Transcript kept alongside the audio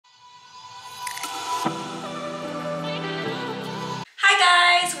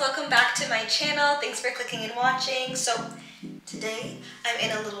back to my channel. Thanks for clicking and watching. So today I'm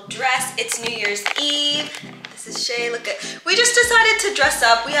in a little dress. It's New Year's Eve. This is Shay. Look at, we just decided to dress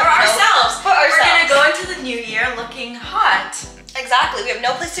up. We have For ourselves. We're gonna go into the new year looking hot. Exactly. We have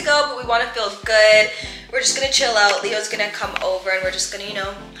no place to go, but we want to feel good. We're just gonna chill out. Leo's gonna come over and we're just gonna, you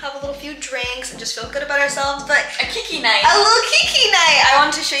know, have a little few drinks and just feel good about ourselves. But a kiki night. A little kiki night. I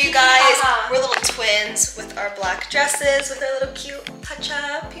wanted to show you guys. We're little twins with our black dresses with our little cute touch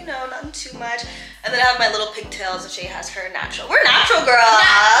up, you know, nothing too much. And then I have my little pigtails and she has her natural. We're natural girls.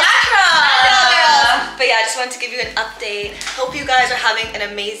 Natural girls. But yeah, I just wanted to give you an update. Hope you guys are having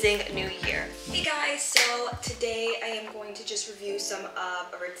an amazing new year. Hey guys, so today I am going to just review some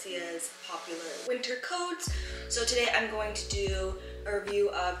of Aritzia's popular winter coats. So today I'm going to do a review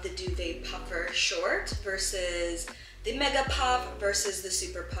of the Duvet Puffer Short versus the Mega Puff versus the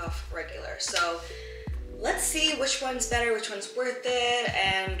Super Puff Regular. So let's see which one's better, which one's worth it,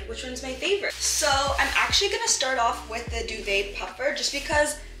 and which one's my favorite. So I'm actually gonna start off with the Duvet Puffer just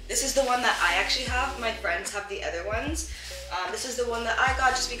because this is the one that I actually have. My friends have the other ones. This is the one that I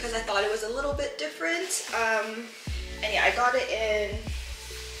got just because I thought it was a little bit different. And yeah, I got it in,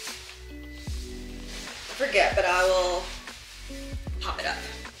 I forget, but I will pop it up.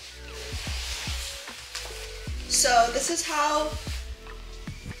 So this is how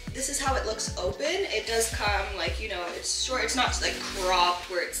it looks open. It does come like, you know, it's short. It's not like cropped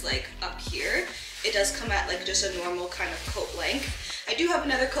where it's like up here. It does come at like just a normal kind of coat length. I do have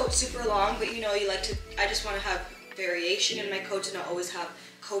another coat super long, but you know, I just want to have variation in my coats and I always have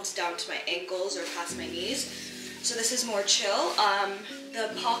coats down to my ankles or past my knees. So this is more chill. The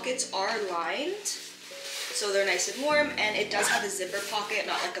pockets are lined, so they're nice and warm, and it does have a zipper pocket,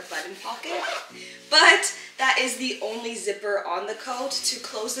 not like a button pocket. But that is the only zipper on the coat. To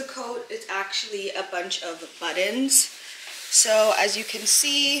close the coat, it's actually a bunch of buttons. So as you can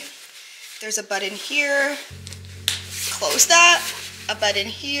see, there's a button here, close that, a button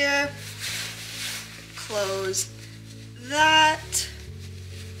here, close that,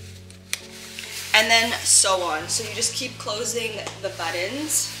 and then so on. So you just keep closing the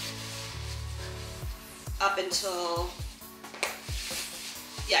buttons up until,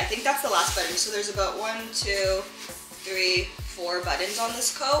 yeah, I think that's the last button. So there's about 1, 2, 3, 4 buttons on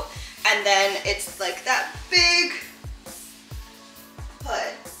this coat, and then it's like that big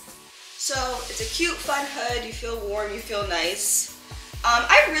hood. So it's a cute, fun hood. You feel warm, you feel nice.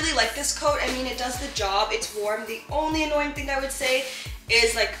 I really like this coat. I mean, it does the job. It's warm. The only annoying thing I would say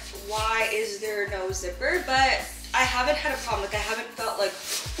is like, why is there no zipper? But I haven't had a problem. Like, I haven't felt like,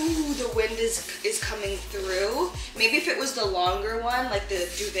 ooh, the wind is coming through. Maybe if it was the longer one, like the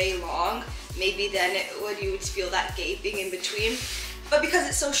Duvet long, maybe then you would feel that gaping in between. But because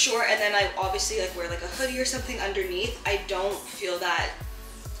it's so short, and then I obviously like wear like a hoodie or something underneath, I don't feel that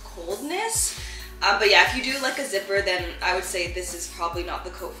coldness. But yeah, if you do like a zipper, then I would say this is probably not the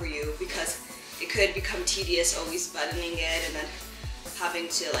coat for you because it could become tedious always buttoning it and then having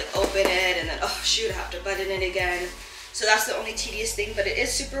to like open it and then, oh shoot, I have to button it again. So that's the only tedious thing, but it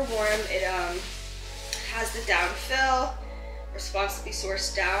is super warm. It has the down fill, responsibly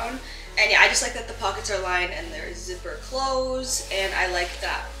sourced down. And yeah, I just like that the pockets are lined and there's zipper close, and I like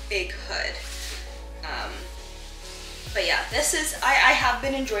that big hood. But yeah, this is, I have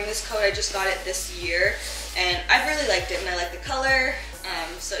been enjoying this coat. I just got it this year and I've really liked it and I like the color.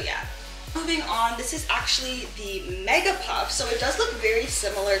 So yeah. Moving on, this is actually the Mega Puff. So it does look very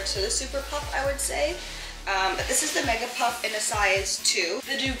similar to the Super Puff, I would say. But this is the Mega Puff in a size 2.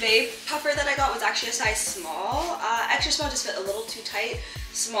 The Duvet Puffer that I got was actually a size small. Extra small just fit a little too tight.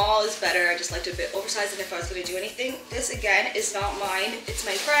 Small is better. I just liked it a bit oversized, and if I was going to do anything. This again is not mine, it's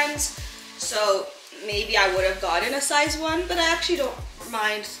my friend's. So maybe I would have gotten a size 1, but I actually don't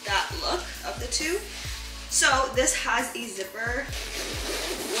mind that look of the two. So this has a zipper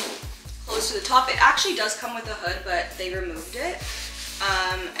close to the top. It actually does come with a hood, but they removed it.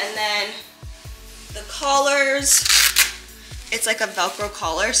 And then the collars, it's like a Velcro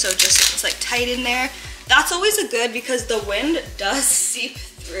collar, so just it's like tight in there. That's always a good because the wind does seep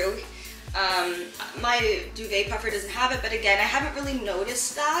through. My Duvet Puffer doesn't have it, but again, I haven't really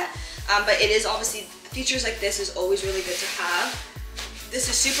noticed that. But it is obviously, features like this is always really good to have. This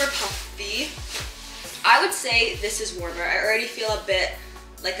is super puffy. I would say this is warmer. I already feel a bit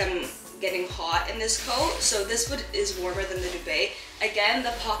like I'm getting hot in this coat, so this is warmer than the Duvet. Again,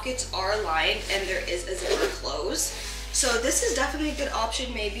 the pockets are lined and there is a zipper close. So this is definitely a good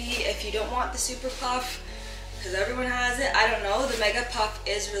option maybe if you don't want the Super Puff, because everyone has it. I don't know, the Mega Puff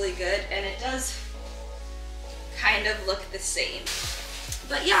is really good and it does kind of look the same.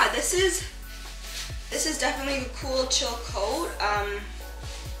 But yeah, this is definitely a cool chill coat.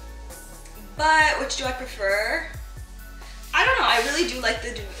 But which do I prefer? I don't know. I really do like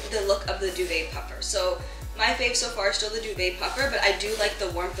the look of the duvet puffer. So my fave so far is still the duvet puffer, but I do like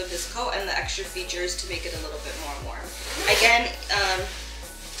the warmth of this coat and the extra features to make it a little bit more warm. Again,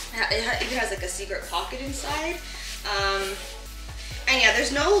 it even has like a secret pocket inside. And yeah,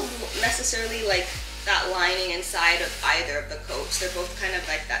 there's no necessarily like that lining inside of either of the coats. They're both kind of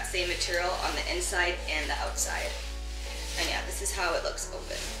like that same material on the inside and the outside. And yeah, this is how it looks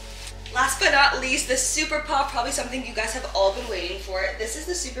open. Last but not least, the Super Puff, probably something you guys have all been waiting for. This is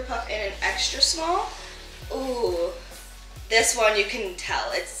the Super Puff in an extra small. Ooh, this one you can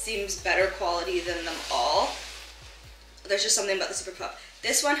tell. It seems better quality than them all. There's just something about the Super Puff.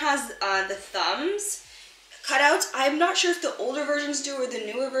 This one has the thumbs cutouts. I'm not sure if the older versions do or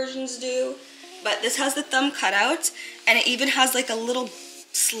the newer versions do, but this has the thumb cutouts, and it even has like a little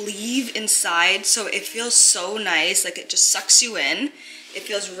sleeve inside, so it feels so nice. Like it just sucks you in. It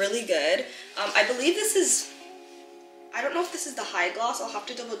feels really good. I believe this is, I don't know if this is the high gloss. I'll have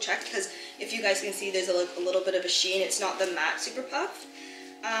to double check, because if you guys can see, there's a little bit of a sheen. It's not the matte Super Puff.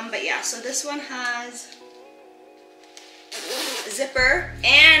 But yeah, so this one has a zipper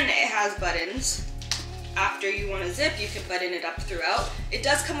and it has buttons. After you want to zip, you can button it up throughout. It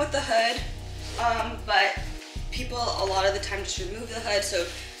does come with the hood, but people a lot of the time just remove the hood, so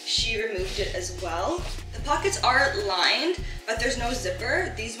she removed it as well. The pockets are lined, but there's no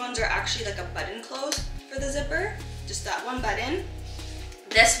zipper. These ones are actually like a button close for the zipper. Just that one button.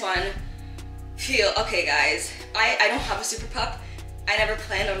 This one, okay guys, I don't have a Super Puff. I never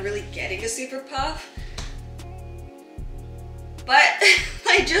planned on really getting a Super Puff. But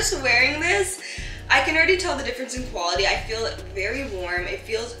by just wearing this, I can already tell the difference in quality. I feel it very warm. It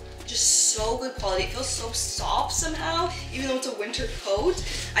feels just so good quality. It feels so soft somehow, even though it's a winter coat.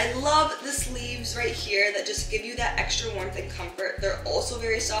 I love the sleeves right here that just give you that extra warmth and comfort. They're also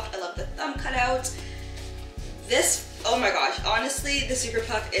very soft. I love the thumb cutouts. This, oh my gosh, honestly, the Super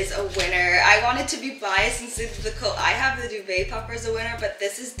Puff is a winner. I wanted to be biased and say the coat I have, the Duvet Puffer, is a winner, but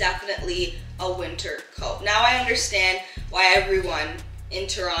this is definitely a winter coat. Now I understand why everyone in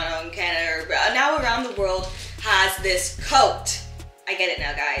Toronto and Canada, or now around the world, has this coat. I get it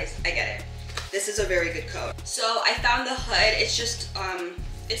now, guys. I get it. This is a very good coat. So I found the hood. It's just,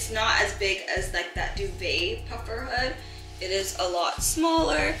 it's not as big as like that Duvet Puffer hood. It is a lot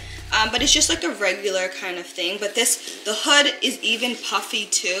smaller, but it's just like a regular kind of thing. But this, the hood is even puffy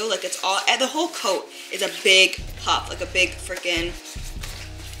too. Like it's all, the whole coat is a big puff, like a big freaking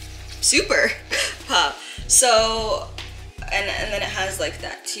super puff. So, and then it has like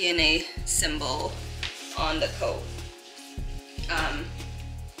that TNA symbol on the coat.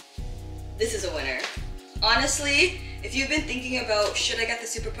 This is a winner. Honestly, if you've been thinking about should I get the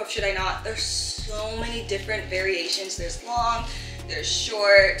Super Puff, should I not, there's so many different variations. There's long, there's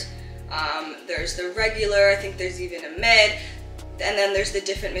short, there's the regular, I think there's even a mid, and then there's the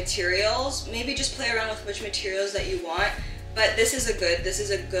different materials. Maybe just play around with which materials that you want, but this is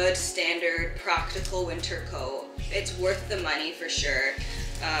a good standard practical winter coat. It's worth the money for sure.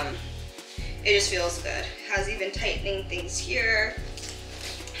 It just feels good. It has even tightening things here.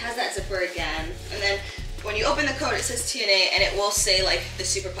 Has that zipper again, and then when you open the coat, it says TNA, and it will say like the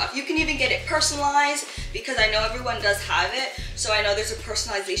Super Puff. You can even get it personalized, because I know everyone does have it, so I know there's a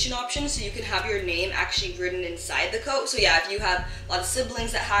personalization option, so you can have your name actually written inside the coat. So yeah, if you have a lot of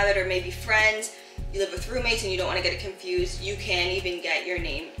siblings that have it, or maybe friends, you live with roommates and you don't want to get it confused, you can even get your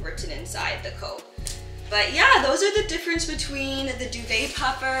name written inside the coat. But yeah, those are the difference between the Duvet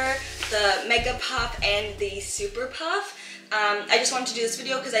Puffer, the Mega Puff, and the Super Puff. I just wanted to do this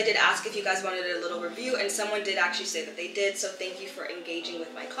video because I did ask if you guys wanted a little review, and someone did actually say that they did, so thank you for engaging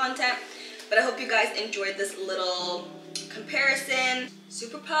with my content. But I hope you guys enjoyed this little comparison.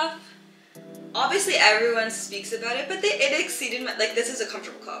 Super Puff, obviously everyone speaks about it, but it exceeded my, like, this is a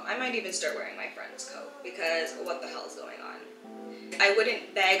comfortable coat. I might even start wearing my friend's coat, because what the hell is going on? I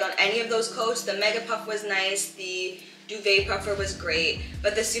wouldn't bag on any of those coats. The Mega Puff was nice, the Duvet Puffer was great,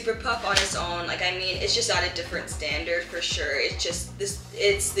 but the Super Puff on its own, like, I mean, it's just at a different standard for sure. It's just this,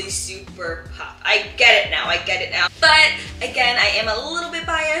 it's the Super Puff. I get it now, I get it now. But again, I am a little bit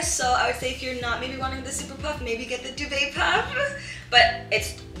biased, so I would say if you're not maybe wanting the Super Puff, maybe get the Duvet Puff. But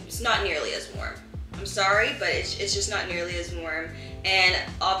it's not nearly as warm. I'm sorry, but it's just not nearly as warm. And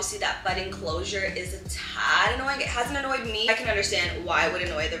obviously that button closure is a tad annoying. It hasn't annoyed me. I can understand why it would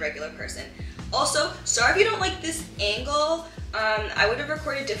annoy the regular person. Also, sorry if you don't like this angle. I would have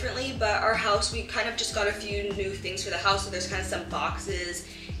recorded differently, but our house, we kind of just got a few new things for the house, so there's kind of some boxes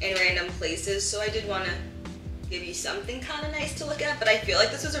in random places, so I did want to give you something kind of nice to look at, but I feel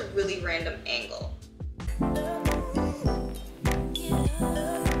like this was a really random angle.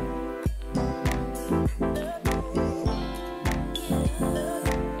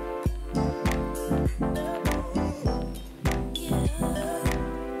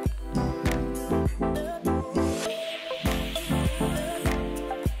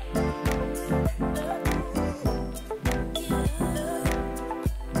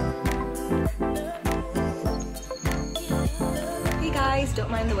 guys,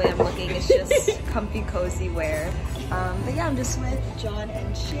 don't mind the way I'm looking. It's just comfy, cozy wear. But yeah, I'm just with John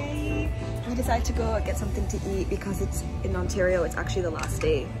and Shay. We decided to go get something to eat because it's in Ontario. It's actually the last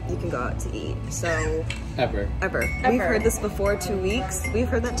day you can go out to eat. So Ever. We've heard this before, 2 weeks. We've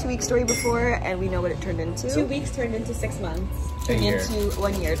heard that 2 week story before, and we know what it turned into. 2 weeks turned into 6 months. Turned into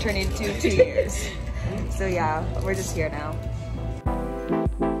 1 year. Turned into 2 years. So yeah, we're just here now.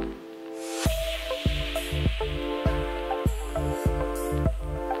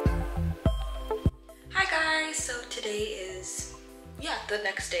 The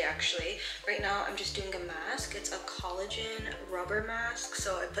next day actually. Right now I'm just doing a mask. It's a collagen rubber mask,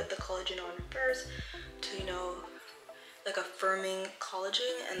 so I put the collagen on first to, you know, like a firming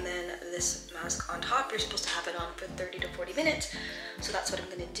collagen, and then this mask on top. You're supposed to have it on for 30 to 40 minutes, so that's what I'm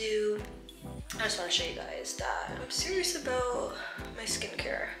gonna do. I just want to show you guys that I'm serious about my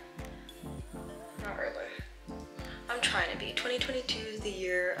skincare. Not really. I'm trying to be. 2022 is the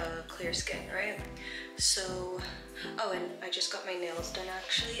year of clear skin, right? So, oh, and I just got my nails done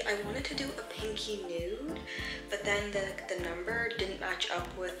actually. I wanted to do a pinky nude, but then the number didn't match up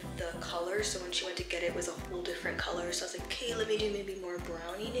with the color, so when she went to get it, it was a whole different color. So I was like, okay, let me do maybe more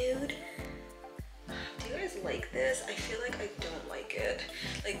brownie nude. Do you guys like this? I feel like I don't like it.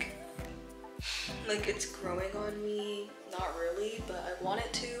 Like it's growing on me. Not really, but I want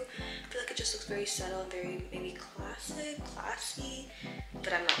it to. I feel like it just looks very subtle, very maybe classy,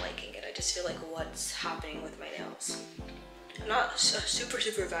 but I'm not liking it. I just feel like what's happening with my nails. I'm not a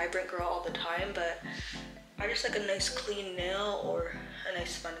super vibrant girl all the time, but I just like a nice clean nail or a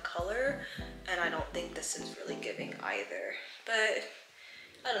nice fun color, and I don't think this is really giving either. But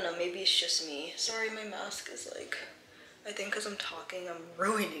I don't know, maybe it's just me. Sorry, my mask is like, I think because I'm talking, I'm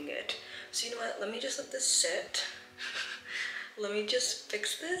ruining it. So you know what, let me just let this sit. Let me just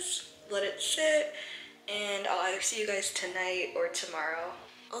fix this, let it sit, and I'll either see you guys tonight or tomorrow.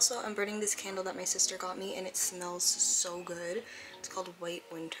 Also, I'm burning this candle that my sister got me, and it smells so good. It's called White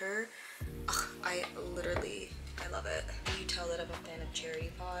Winter. Ugh, I love it. You tell that I'm a fan of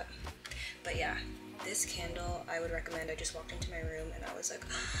cherry pot. But yeah, this candle I would recommend. I just walked into my room and I was like,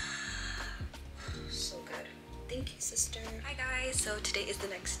 so good. Thank you, sister. Hi guys, so today is the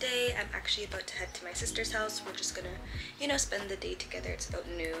next day. I'm actually about to head to my sister's house. We're just gonna, you know, spend the day together. It's about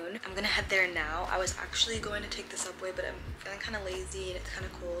noon. I'm gonna head there now. I was actually going to take the subway, but I'm feeling kind of lazy and it's kind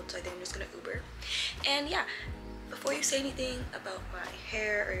of cold, so I think I'm just gonna Uber. And yeah, before you say anything about my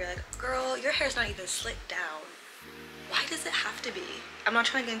hair, or you're like, girl, your hair's not even slicked down, why does it have to be? I'm not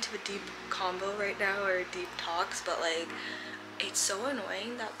trying to get into a deep combo right now or deep talks, but like, it's so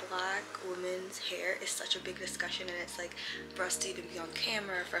annoying that black women's hair is such a big discussion, and it's like, for us to even be on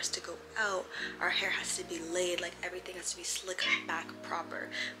camera, for us to go out, our hair has to be laid, like everything has to be slicked back proper.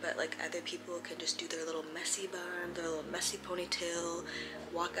 But like other people can just do their little messy bun, their little messy ponytail,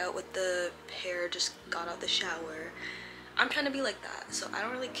 walk out with the hair just got out the shower. I'm trying to be like that, so I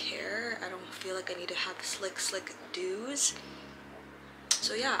don't really care. I don't feel like I need to have slick do's.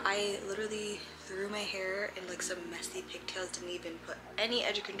 So yeah, I literally threw my hair in like some messy pigtails, didn't even put any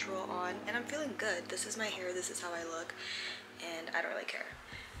edge control on, and I'm feeling good. This is my hair, this is how I look, and I don't really care.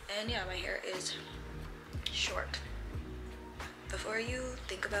 And yeah, my hair is short. Before you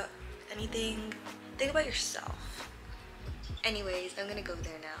think about anything, think about yourself. Anyways, I'm gonna go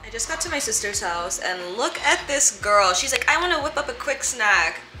there now. I just got to my sister's house, and look at this girl. She's like, I want to whip up a quick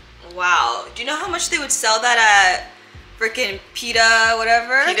snack. Wow, do you know how much they would sell that at freaking Pita,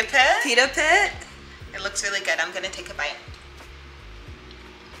 whatever? Pita Pit? Pita Pit? It looks really good. I'm gonna take a bite.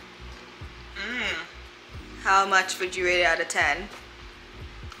 How much would you rate it out of 10?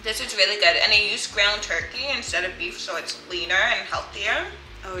 This is really good, and I used ground turkey instead of beef, so it's leaner and healthier.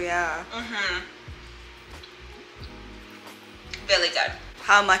 Oh yeah. Really good.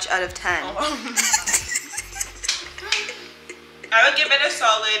 How much out of 10? Oh. I would give it a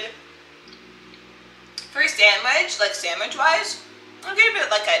solid, for a sandwich, like sandwich wise, I'll give it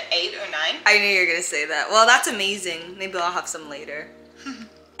like an 8 or 9. I knew you were gonna say that. Well, that's amazing. Maybe I'll have some later. Hi,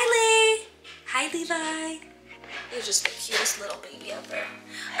 Lee. Hi, Levi. You're just the cutest little baby ever.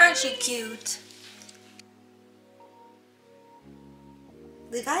 Aren't you cute?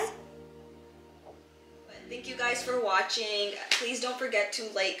 Levi? Thank you guys for watching. Please don't forget to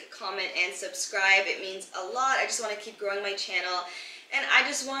like, comment, and subscribe. It means a lot. I just want to keep growing my channel, and I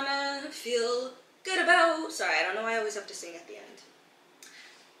just want to feel good about, sorry, I don't know why I always have to sing at the end,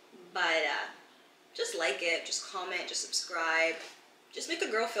 but just like it, just comment, just subscribe, just make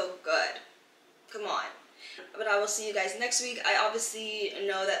a girl feel good. Come on. But I will see you guys next week. I obviously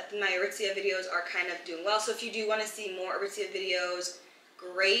know that my Aritzia videos are kind of doing well, so if you do want to see more Aritzia videos,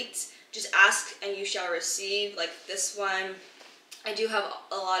 great. Just ask and you shall receive. Like this one, I do have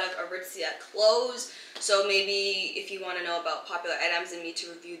a lot of Aritzia clothes, so maybe if you want to know about popular items and me to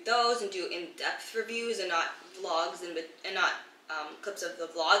review those and do in-depth reviews and not vlogs and not clips of the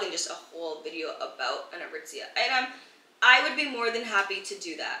vlog and just a whole video about an Aritzia item, I would be more than happy to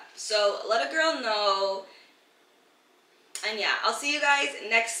do that. So let a girl know. And yeah, I'll see you guys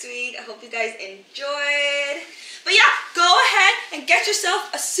next week. I hope you guys enjoyed. But yeah, go ahead and get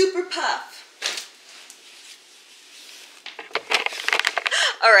yourself a super puff.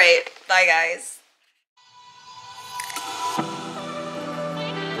 All right, bye guys.